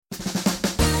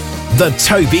The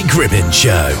Toby Gribbin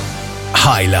Show.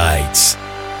 Highlights.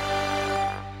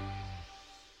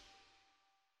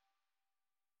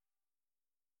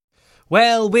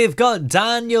 Well, we've got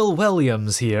Daniel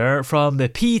Williams here from the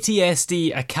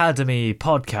PTSD Academy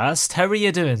podcast. How are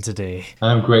you doing today?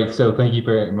 I'm great, so thank you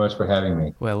very much for having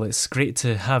me. Well, it's great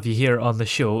to have you here on the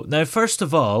show. Now, first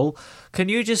of all, can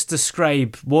you just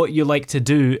describe what you like to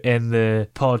do in the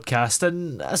podcast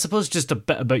and I suppose just a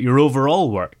bit about your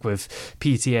overall work with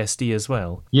PTSD as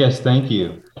well? Yes, thank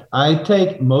you. I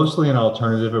take mostly an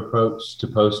alternative approach to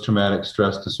post-traumatic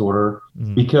stress disorder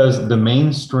because the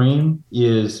mainstream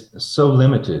is so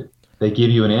limited. They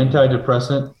give you an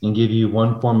antidepressant and give you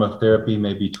one form of therapy,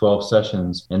 maybe 12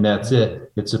 sessions, and that's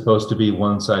it. It's supposed to be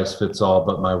one size fits all,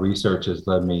 but my research has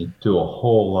led me to a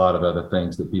whole lot of other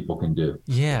things that people can do.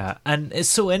 Yeah, and it's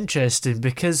so interesting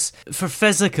because for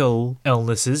physical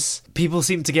illnesses, people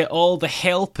seem to get all the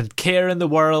help and care in the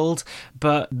world,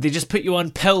 but they just put you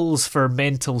on pills for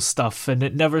mental stuff and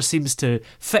it never seems to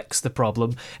fix the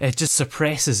problem. It just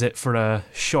suppresses it for a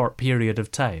short period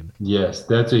of time. Yes,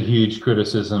 that's a huge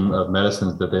criticism of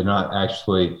medicines, that they're not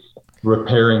actually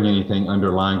repairing anything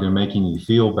underlying. They're making you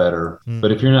feel better.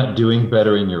 But if you're not doing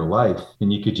better in your life, then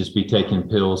you could just be taking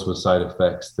pills with side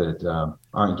effects that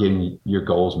aren't getting your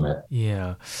goals met.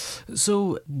 Yeah.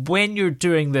 So when you're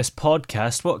doing this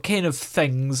podcast, what kind of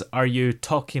things are you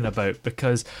talking about?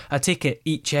 Because I take it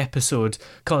each episode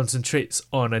concentrates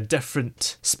on a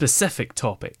different specific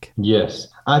topic. Yes,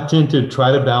 I tend to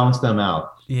try to balance them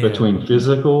out. Yeah. Between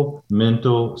physical,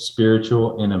 mental,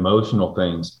 spiritual, and emotional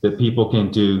things that people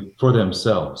can do for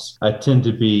themselves. I tend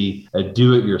to be a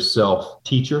do-it-yourself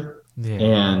teacher. Yeah.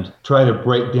 And try to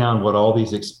break down what all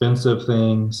these expensive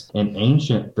things and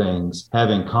ancient things have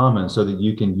in common so that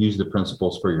you can use the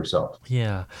principles for yourself.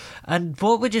 Yeah. And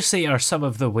what would you say are some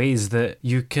of the ways that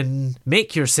you can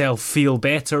make yourself feel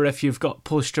better if you've got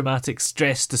post-traumatic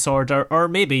stress disorder or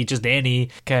maybe just any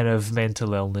kind of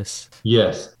mental illness?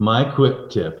 Yes. My quick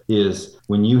tip is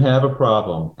when you have a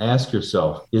problem, ask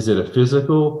yourself, is it a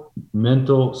physical,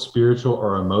 mental, spiritual,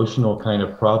 or emotional kind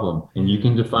of problem? And you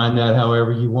can define that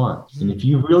however you want. And if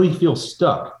you really feel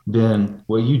stuck, then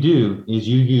what you do is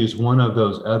you use one of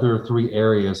those other three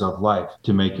areas of life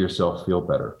to make yourself feel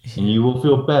better. And you will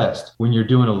feel best when you're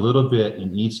doing a little bit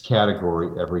in each category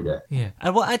every day. Yeah.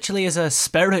 And what actually is a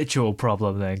spiritual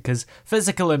problem then? Because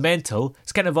physical and mental,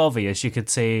 it's kind of obvious. You could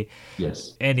say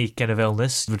Yes. any kind of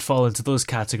illness would fall into those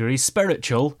categories.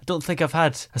 Spiritual, I don't think I've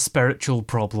had a spiritual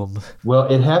problem.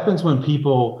 Well, it happens when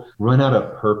people run out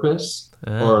of purpose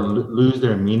or lose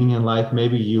their meaning in life.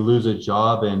 Maybe you lose a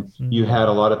job and you had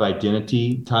a lot of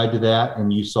identity tied to that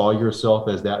and you saw yourself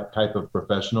as that type of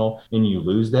professional and you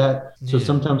lose that. So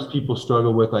sometimes people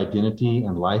struggle with identity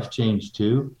and life change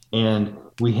too. And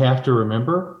we have to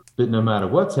remember that no matter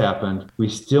what's happened, we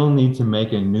still need to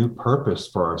make a new purpose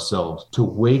for ourselves to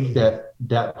wake that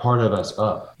part of us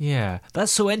up. Yeah,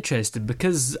 that's so interesting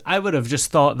because I would have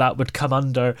just thought that would come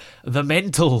under the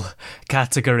mental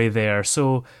category there.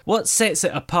 So what sets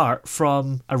it apart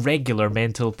from a regular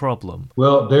mental problem?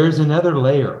 Well, there's another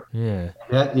layer. Yeah.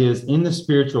 That is in the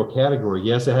spiritual category.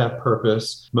 Yes, I have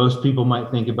purpose. Most people might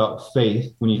think about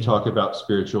faith when you talk about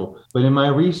spiritual. But in my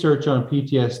research on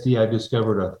PTSD, I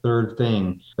discovered a third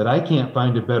thing that I can't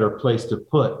find a better place to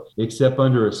put except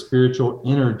under a spiritual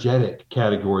energetic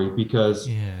category because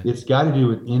it's got to do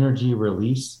with energy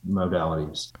release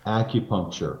modalities,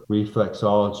 acupuncture,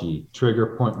 reflexology,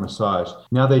 trigger point massage.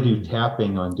 Now they do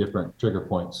tapping on different trigger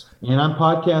points. And I'm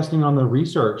podcasting on the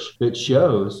research that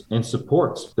shows and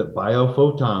supports that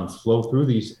biophotons flow through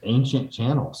these ancient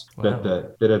channels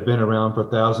that have been around for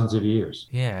thousands of years.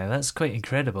 Yeah, that's quite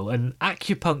incredible. And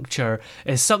acupuncture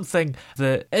is something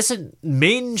that isn't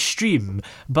mainstream,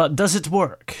 but does it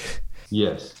work?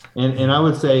 Yes. And I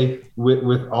would say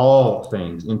with all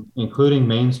things, including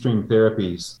mainstream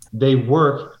therapies, they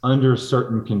work under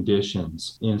certain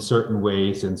conditions, in certain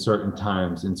ways, in certain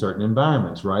times, in certain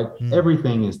environments, right?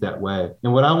 Everything is that way.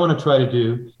 And what I want to try to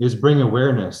do is bring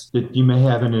awareness that you may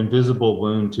have an invisible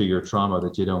wound to your trauma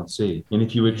that you don't see. And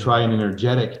if you would try an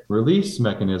energetic release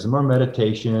mechanism or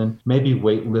meditation, maybe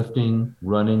weightlifting,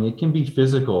 running, it can be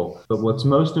physical. But what's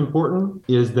most important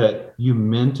is that you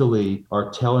mentally are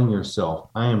telling yourself myself,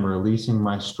 I am releasing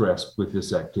my stress with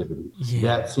this activity. Yeah.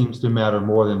 That seems to matter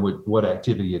more than what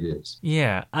activity it is.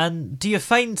 Yeah, and do you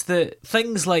find that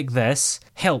things like this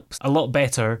helps a lot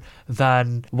better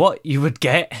than what you would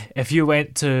get if you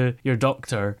went to your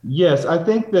doctor? Yes, I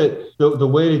think that the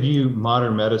way to view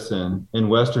modern medicine and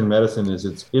Western medicine is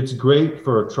it's great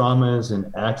for traumas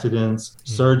and accidents,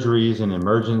 surgeries and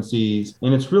emergencies,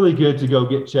 and it's really good to go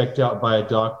get checked out by a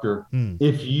doctor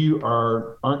if you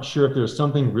aren't sure if there's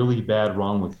something really bad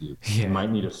wrong with you. Yeah. You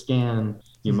might need a scan.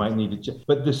 You might need to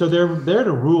check, so they're there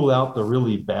to rule out the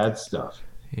really bad stuff.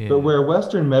 Yeah. But where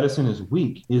Western medicine is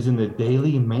weak is in the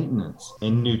daily maintenance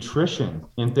and nutrition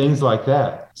and things like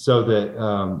that, so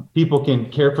that people can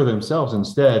care for themselves.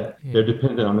 Instead, they're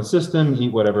dependent on the system,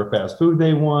 eat whatever fast food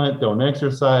they want, don't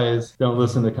exercise, don't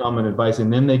listen to common advice,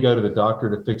 and then they go to the doctor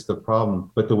to fix the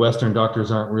problem. But the Western doctors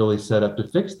aren't really set up to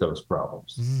fix those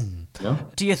problems. You know?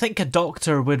 Do you think a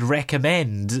doctor would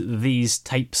recommend these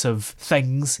types of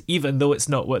things, even though it's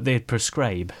not what they'd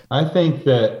prescribe? I think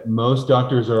that most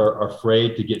doctors are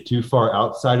afraid to get too far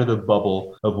outside of the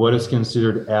bubble of what is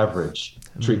considered average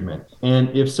treatment. And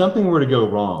if something were to go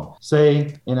wrong,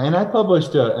 say, and I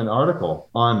published an article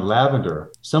on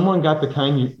lavender. Someone got the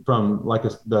kind from like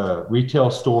the retail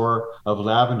store of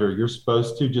lavender. You're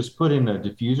supposed to just put in a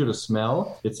diffuser to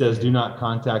smell. It says do not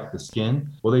contact the skin.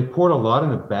 Well, they poured a lot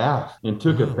in a bath and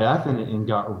took a bath in it and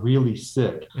got really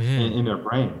sick in their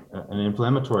brain, an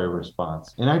inflammatory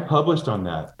response. And I published on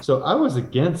that. So I was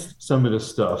against some of this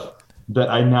stuff that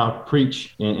I now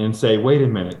preach and say, wait a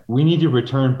minute, we need to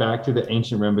return back to the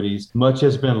ancient remedies. Much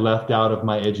has been left out of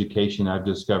my education, I've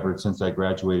discovered since I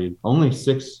graduated only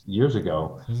 6 years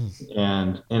ago.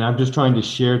 And I'm just trying to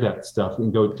share that stuff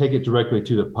and go take it directly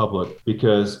to the public,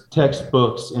 because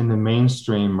textbooks in the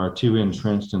mainstream are too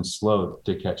entrenched and slow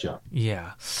to catch up.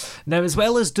 Yeah. Now, as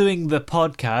well as doing the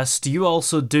podcast, you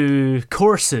also do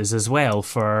courses as well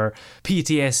for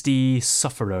PTSD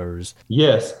sufferers.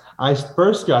 Yes. I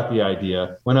first got the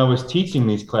idea when I was teaching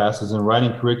these classes and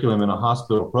writing curriculum in a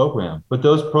hospital program. But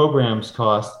those programs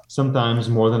cost sometimes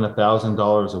more than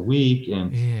 $1,000 a week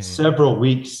and several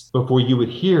weeks before you would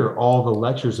hear all the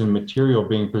lectures and material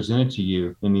being presented to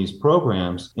you in these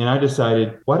programs. And I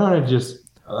decided, why don't I just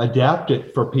adapt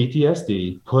it for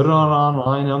PTSD, put it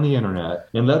online on the internet,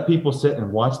 and let people sit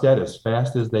and watch that as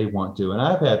fast as they want to. And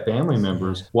I've had family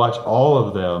members watch all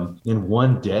of them in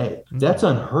one day. That's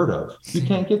unheard of. You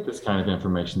can't get this kind of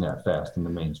information that fast in the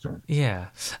mainstream. Yeah.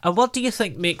 And what do you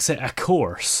think makes it a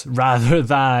course rather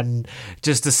than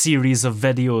just a series of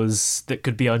videos that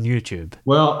could be on YouTube?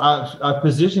 Well, I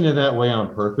positioned it that way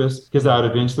on purpose because I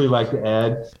would eventually like to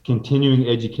add continuing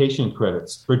education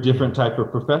credits for different type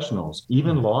of professionals,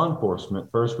 even law enforcement,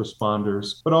 first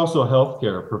responders, but also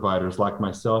healthcare providers like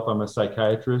myself. I'm a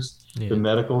psychiatrist, the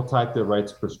medical type that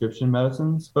writes prescription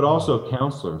medicines, but also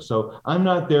counselors. So I'm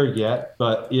not there yet,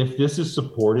 but if this is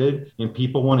supported and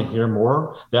people want to hear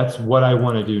more, that's what I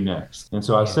want to do next. And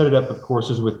so I've set it up with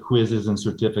courses with quizzes and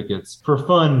certificates for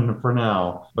fun for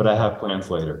now, but I have plans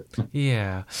later.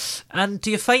 Yeah. And do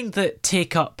you find that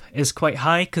take up is quite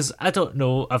high? Because I don't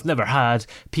know, I've never had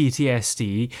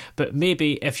PTSD, but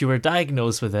maybe if you were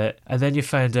diagnosed with it and then you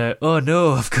found out, oh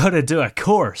no, I've got to do a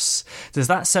course, does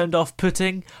that sound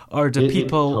off-putting, or do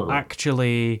people totally.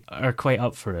 Actually are quite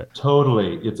up for it?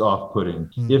 Totally, it's off-putting.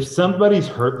 If somebody's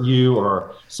hurt you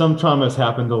or some trauma has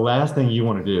happened, the last thing you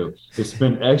want to do is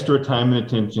spend extra time and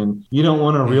attention. You don't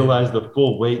want to realize the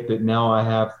full weight that now I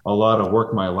have a lot of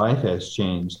work, my life has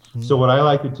changed. So what I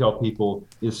like to tell people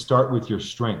is start with your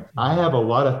strength. I have a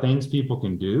lot of things people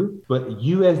can do, but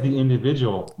you as the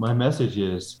individual, my message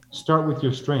is start with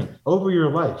your strength. Over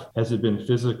your life, has it been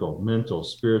physical, mental,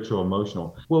 spiritual,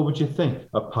 emotional? What would you think?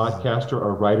 A podcaster, a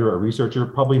writer, a researcher,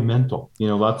 probably mental. You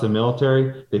know, lots of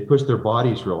military, they push their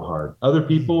bodies real hard. Other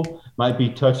people might be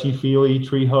touchy-feely,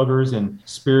 tree huggers, and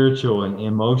spiritual and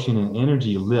emotion and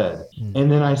energy led.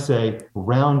 And then I say,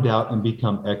 round out and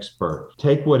become expert.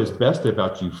 Take what is best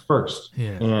about you first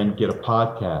and get a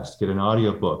podcast, get an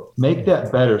audiobook. Make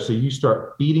that better so you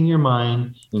start feeding your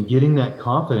mind and getting that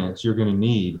confidence you're going to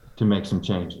need to make some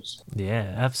changes.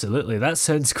 Yeah, absolutely. That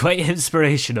sounds quite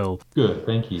inspirational. Good,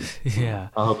 thank you. Yeah.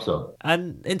 I hope so.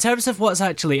 And in terms of what's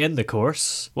actually in the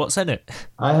course, what's in it?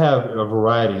 I have a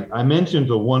variety. I mentioned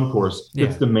the one course.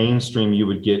 It's the mainstream you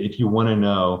would get if you want to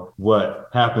know what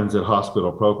happens at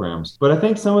hospital programs. But I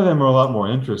think some of them are a lot more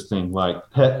interesting, like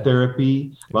pet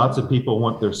therapy. Lots of people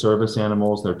want their service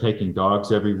animals. They're taking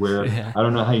dogs everywhere. I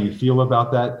don't know how you feel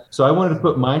about that. So I wanted to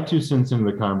put my 2 cents into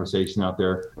the conversation out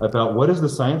there about what does the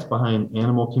science science behind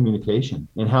animal communication.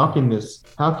 And how can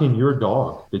your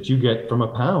dog that you get from a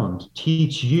pound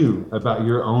teach you about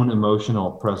your own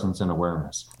emotional presence and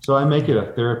awareness? So I make it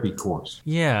a therapy course.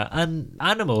 Yeah, and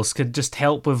animals could just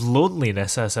help with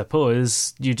loneliness, I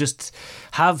suppose. You just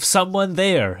have someone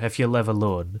there if you live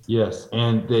alone. Yes,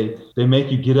 and they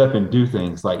make you get up and do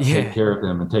things like take care of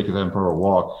them and take them for a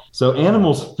walk. So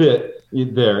animals fit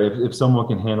there if someone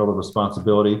can handle the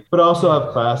responsibility. But I also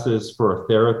have classes for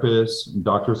therapists,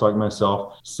 doctors like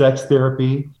myself. Sex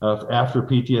therapy after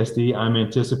PTSD, I'm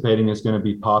anticipating is going to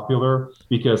be popular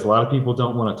because a lot of people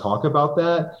don't want to talk about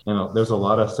that. And there's a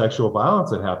lot of sexual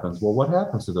violence that happens. Well, what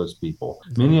happens to those people?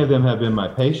 Many of them have been my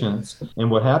patients.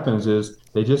 And what happens is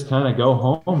they just kind of go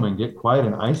home and get quiet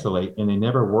and isolate, and they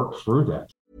never work through that.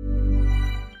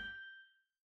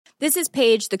 This is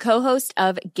Paige, the co-host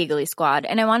of Giggly Squad,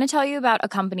 and I want to tell you about a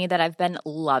company that I've been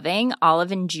loving,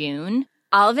 Olive & June.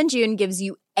 Olive & June gives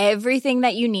you everything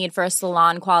that you need for a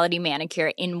salon-quality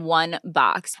manicure in one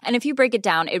box. And if you break it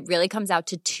down, it really comes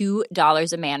out to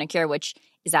 $2 a manicure, which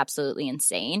is absolutely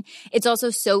insane. It's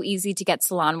also so easy to get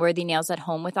salon-worthy nails at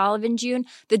home with Olive & June.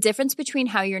 The difference between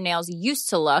how your nails used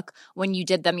to look when you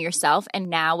did them yourself and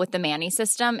now with the Mani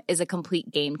system is a complete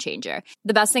game changer.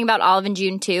 The best thing about Olive &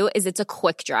 June, too, is it's a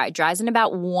quick dry. Dries in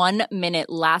about 1 minute,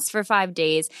 lasts for 5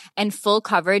 days, and full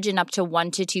coverage in up to 1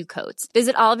 to 2 coats.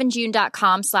 Visit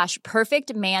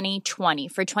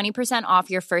oliveandjune.com/perfectmani20 for 20%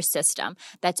 off your first system.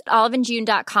 That's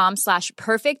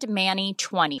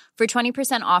oliveandjune.com/perfectmani20 for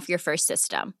 20% off your first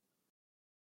system.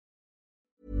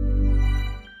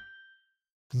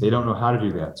 They don't know how to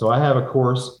do that. So I have a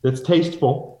course that's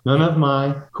tasteful. None of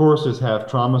my courses have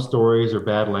trauma stories or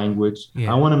bad language.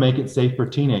 I want to make it safe for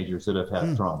teenagers that have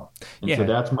had trauma. And so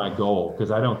that's my goal, because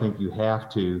I don't think you have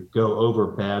to go over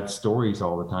bad stories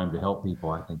all the time to help people.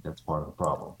 I think that's part of the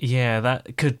problem. Yeah,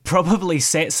 that could probably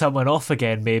set someone off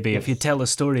again, maybe, if you tell a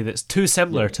story that's too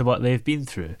similar to what they've been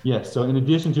through. Yes. So in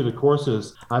addition to the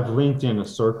courses, I've linked in a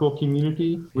circle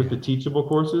community with the teachable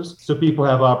courses. So people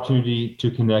have opportunity to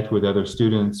connect with other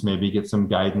students, maybe get some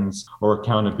guidance or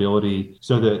accountability,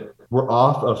 so that we're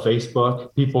off of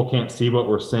Facebook. People can't see what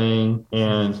we're saying,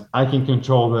 and I can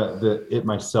control it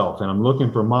myself. And I'm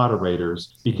looking for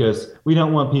moderators because we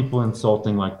don't want people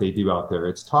insulting like they do out there.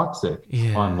 It's toxic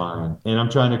online. And I'm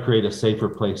trying to create a safer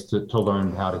place to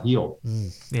learn how to heal.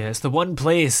 Yeah, it's the one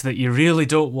place that you really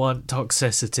don't want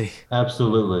toxicity.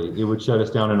 Absolutely. It would shut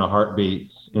us down in a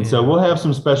heartbeat. And so we'll have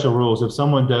some special rules. If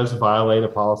someone does violate a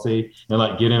policy and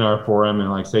like get in our forum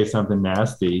and like say something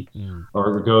nasty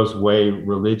or goes way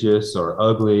religious or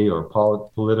ugly or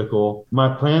political,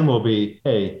 my plan will be,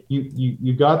 hey,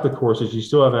 you got the courses, you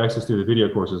still have access to the video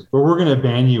courses, but we're going to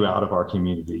ban you out of our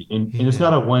community. And it's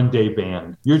not a one-day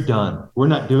ban. You're done. We're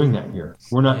not doing that here.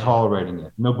 We're not tolerating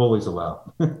it. No bullies allowed.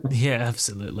 Yeah,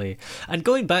 absolutely. And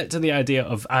going back to the idea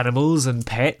of animals and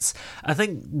pets, I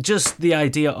think just the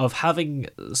idea of having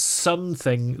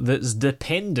something that's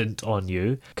dependent on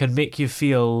you can make you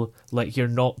feel like you're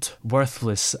not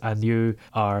worthless and you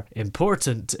are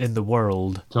important in the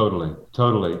world.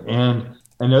 Totally. And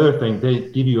another thing,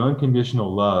 they give you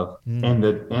unconditional love, and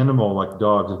the animal, like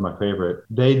dogs is my favorite,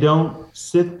 they don't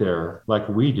sit there like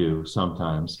we do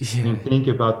sometimes and think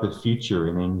about the future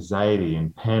and anxiety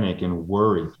and panic and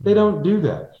worry. They don't do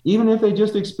that. Even if they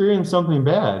just experience something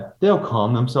bad, they'll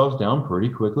calm themselves down pretty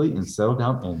quickly and settle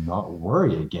down and not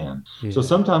worry again. So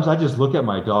sometimes I just look at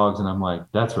my dogs and I'm like,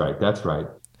 that's right.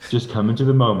 Just come into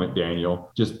the moment, Daniel.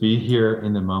 Just be here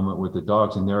in the moment with the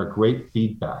dogs. And they're a great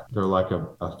feedback. They're like a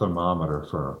thermometer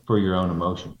for your own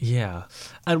emotion. Yeah.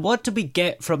 And what do we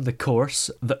get from the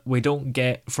course that we don't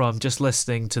get from just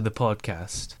listening to the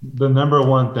podcast? The number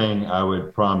one thing I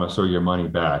would promise, or your money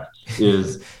back,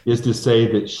 is to say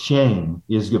that shame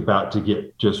is about to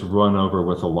get just run over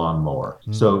with a lawnmower.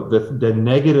 So the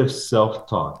negative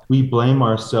self-talk, we blame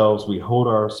ourselves, we hold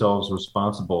ourselves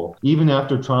responsible, even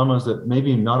after traumas that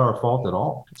maybe not our fault at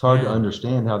all. It's hard to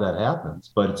understand how that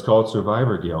happens, but it's called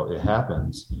survivor guilt. It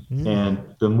happens. And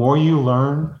the more you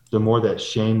learn, the more that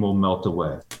shame will melt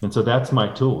away. And so that's my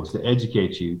tool, is to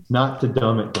educate you, not to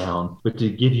dumb it down, but to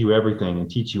give you everything and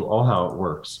teach you all how it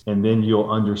works. And then you'll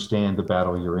understand the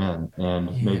battle you're in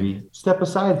and maybe step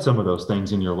aside some of those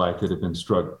things in your life that have been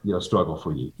struggle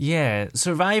for you. Yeah,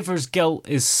 survivor's guilt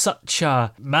is such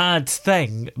a mad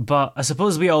thing, but I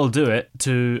suppose we all do it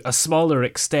to a smaller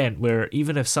extent, where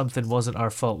even if something wasn't our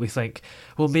fault, we think,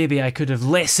 well, maybe I could have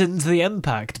lessened the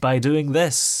impact by doing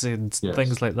this and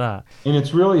things like that. And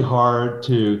it's really hard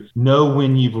to know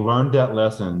when you've learned that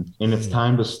lesson and it's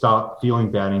time to stop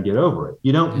feeling bad and get over it.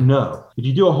 You don't know. If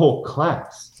you do a whole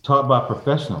class taught by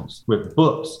professionals with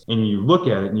books, and you look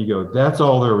at it and you go, that's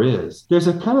all there is. There's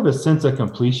a kind of a sense of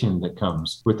completion that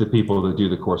comes with the people that do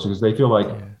the course because they feel like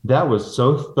that was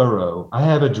so thorough. I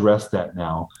have addressed that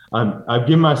now. I've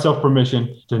given myself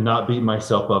permission to not beat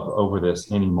myself up over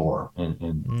this anymore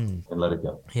and let it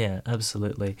go. Yeah,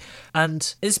 absolutely.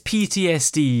 And is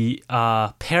PTSD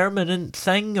a permanent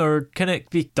thing or can it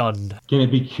be done? Can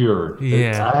it be cured?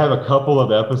 Yeah. I have a couple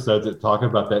of episodes that talk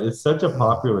about that. It's such a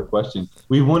popular question.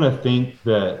 We want to think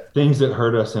that things that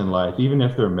hurt us in life, even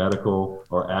if they're medical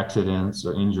or accidents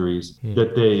or injuries,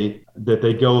 that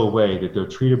they go away, that they're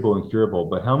treatable and curable.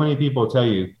 But how many people tell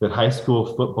you that high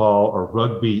school football or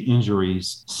rugby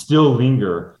injuries still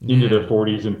linger into their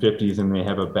 40s and 50s and they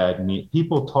have a bad knee?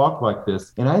 People talk like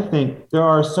this. And I think there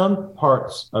are some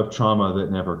parts of trauma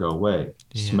that never go away.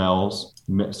 Smells,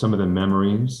 some of the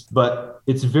memories. But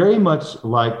it's very much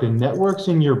like the networks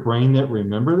in your brain that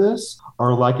remember this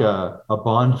are like a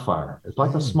bonfire. It's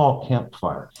like a small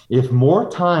campfire. If more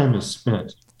time is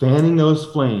spent fanning those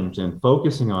flames and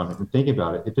focusing on it and thinking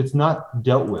about it, if it's not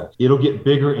dealt with, it'll get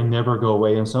bigger and never go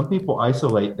away. And some people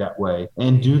isolate that way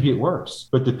and do get worse.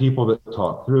 But the people that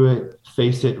talk through it,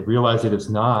 face it, realize that it's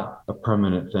not a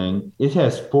permanent thing, it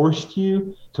has forced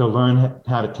you to learn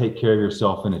how to take care of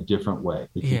yourself in a different way.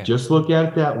 If you just look at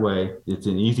it that way, it's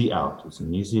an easy out. It's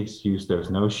an easy excuse. There's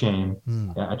no shame.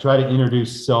 I try to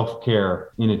introduce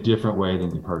self-care in a different way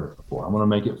than you've heard it before. I want to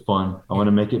make it fun. I want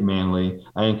to make it manly.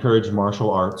 I encourage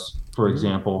martial arts, for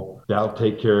example. That'll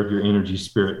take care of your energy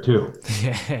spirit too.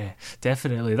 Yeah,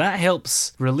 definitely. That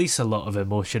helps release a lot of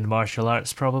emotion, martial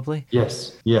arts probably.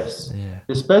 Yes. Yeah.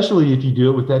 Especially if you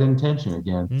do it with that intention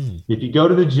again. If you go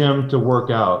to the gym to work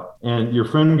out and your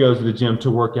friend goes to the gym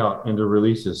to work out and to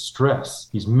release his stress,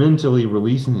 he's mentally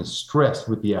releasing his stress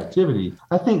with the activity.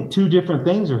 I think two different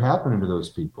things are happening to those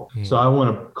people. So I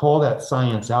want to call that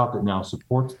science out that now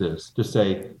supports this to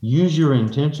say, use your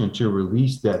intention to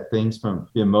release that things from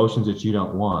the emotions that you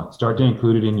don't want. Start to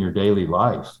include it in your daily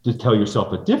life to tell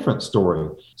yourself a different story.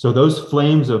 So those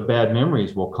flames of bad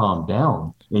memories will calm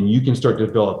down and you can start to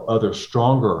develop other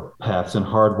stronger paths and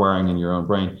hardwiring in your own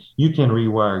brain. You can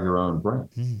rewire your own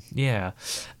brain. Yeah.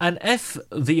 And if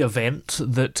the event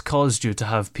that caused you to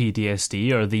have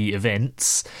PTSD or the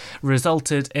events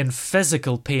resulted in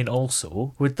physical pain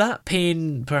also, would that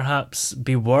pain perhaps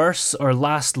be worse or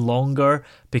last longer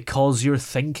because you're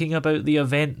thinking about the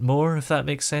event more, if that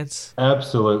makes sense?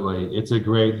 Absolutely. It's a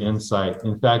great insight.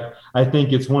 In fact, I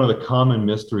think it's one of the common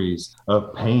mysteries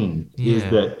of pain is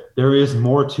that there is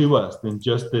more to us than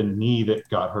just the knee that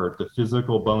got hurt. The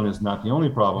physical bone is not the only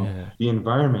problem. The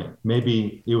environment,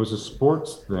 maybe it was a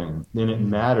sports thing, then it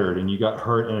mattered and you got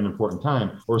hurt at an important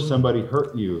time, or somebody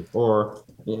hurt you. Or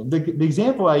the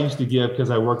example I used to give, because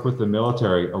I worked with the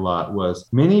military a lot, was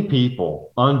many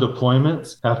people on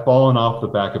deployments have fallen off the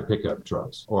back of pickup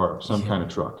trucks or some kind of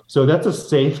truck. So that's a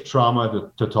safe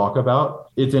trauma to talk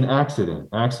about. It's an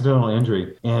accidental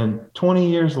injury. And 20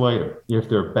 years later, if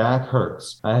their back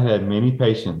hurts, I've had many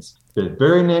patients, the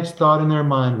very next thought in their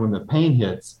mind when the pain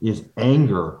hits is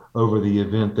anger over the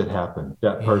event that happened.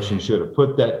 That person should have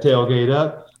put that tailgate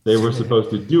up. They were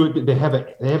supposed to do it. They have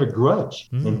a grudge.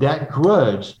 And that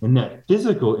grudge and that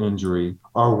physical injury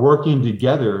are working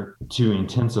together to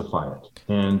intensify it.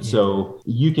 And so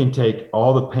you can take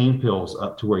all the pain pills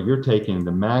up to where you're taking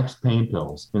the max pain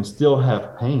pills and still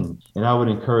have pain. And I would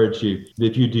encourage you,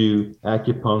 if you do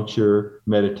acupuncture,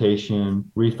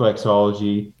 meditation,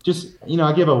 reflexology, just,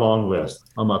 I give a long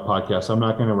list on my podcast. So I'm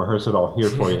not going to rehearse it all here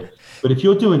for you. But if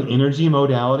you'll do an energy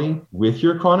modality with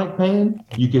your chronic pain,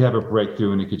 you could have a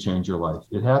breakthrough and it could change your life.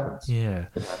 It happens. Yeah.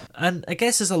 And I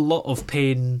guess there's a lot of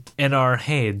pain in our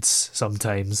heads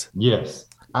sometimes. Yes.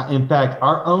 In fact,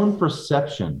 our own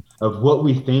perception of what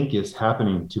we think is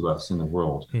happening to us in the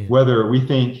world, whether we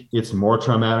think it's more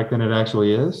traumatic than it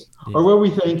actually is, or where we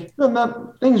think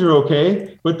things are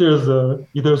okay, but there's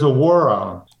a war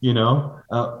on,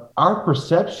 our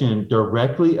perception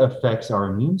directly affects our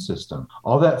immune system.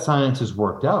 All that science is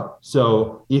worked out.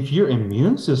 So if your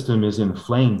immune system is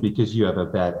inflamed because you have a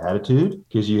bad attitude,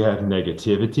 because you have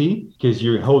negativity, because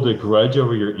you hold a grudge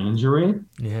over your injury,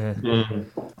 then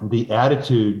the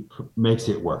attitude makes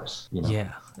it worse.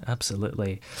 Yeah,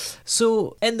 absolutely.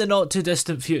 So in the not too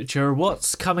distant future,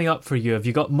 what's coming up for you? Have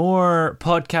you got more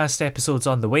podcast episodes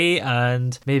on the way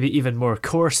and maybe even more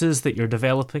courses that you're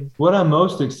developing? What I'm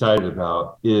most excited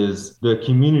about is the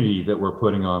community that we're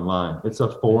putting online. It's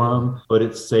a forum, but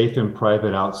it's safe and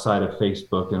private outside of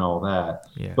Facebook and all that.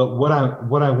 But what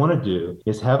I want to do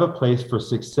is have a place for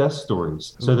success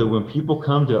stories so that when people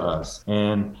come to us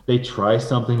and they try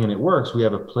something and it works, we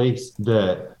have a place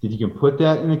that you can put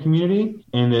that in the community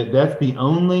And that's the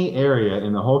only area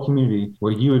in the whole community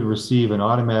where you would receive an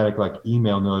automatic like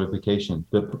email notification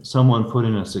that someone put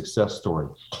in a success story.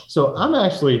 So I'm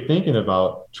actually thinking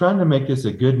about trying to make this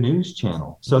a good news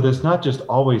channel. So there's not just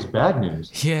always bad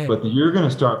news, but that you're going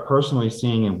to start personally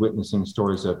seeing and witnessing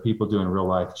stories of people doing real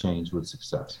life change with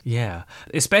success. Yeah.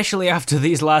 Especially after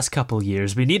these last couple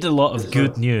years, we need a lot of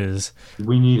good news.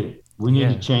 We need it. We need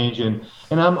to change. And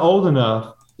I'm old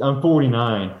enough. I'm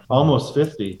 49, almost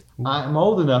 50. I'm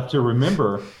old enough to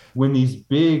remember when these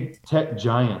big tech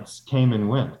giants came and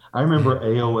went. I remember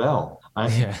AOL. I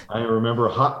remember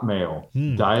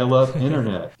Hotmail, dial-up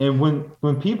internet. And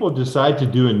when people decide to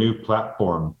do a new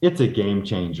platform, it's a game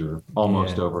changer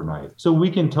almost overnight. So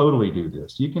we can totally do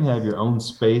this. You can have your own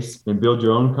space and build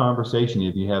your own conversation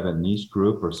if you have a niche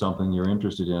group or something you're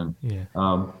interested in.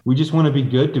 We just want to be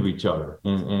good to each other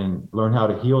and learn how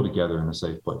to heal together in a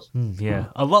safe place.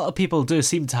 A lot of people do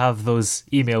seem to have those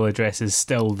email addresses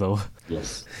still, though.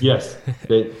 Yes.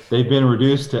 They've been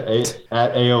reduced to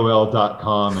at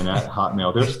AOL.com and at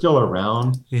Hotmail. They're still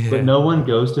around, but no one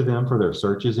goes to them for their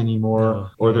searches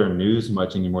anymore or their news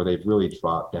much anymore. They've really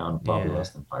dropped down probably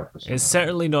less than 5%. It's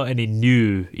certainly not any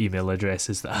new email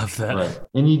addresses that have that. Right.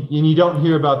 And you don't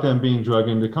hear about them being dragged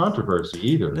into controversy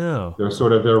either. No. They're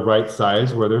sort of their right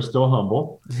size where they're still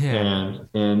humble and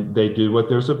they do what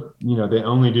there's they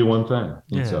only do one thing.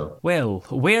 And so, well,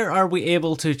 where are we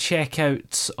able to check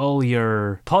out all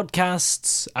your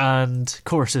podcasts and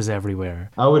courses everywhere?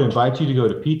 I would invite you to go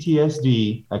to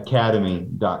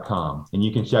ptsdacademy.com and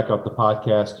you can check out the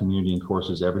podcast, community, and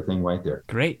courses, everything right there.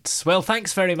 Great. Well,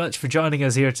 thanks very much for joining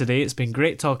us here today. It's been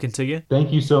great talking to you.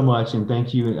 Thank you so much. And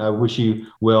thank you. I wish you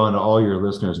well, and all your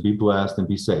listeners. Be blessed and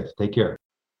be safe. Take care.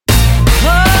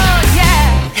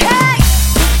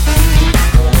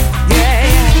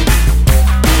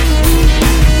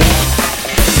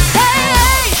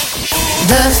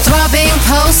 The throbbing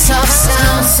pulse of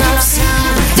sound.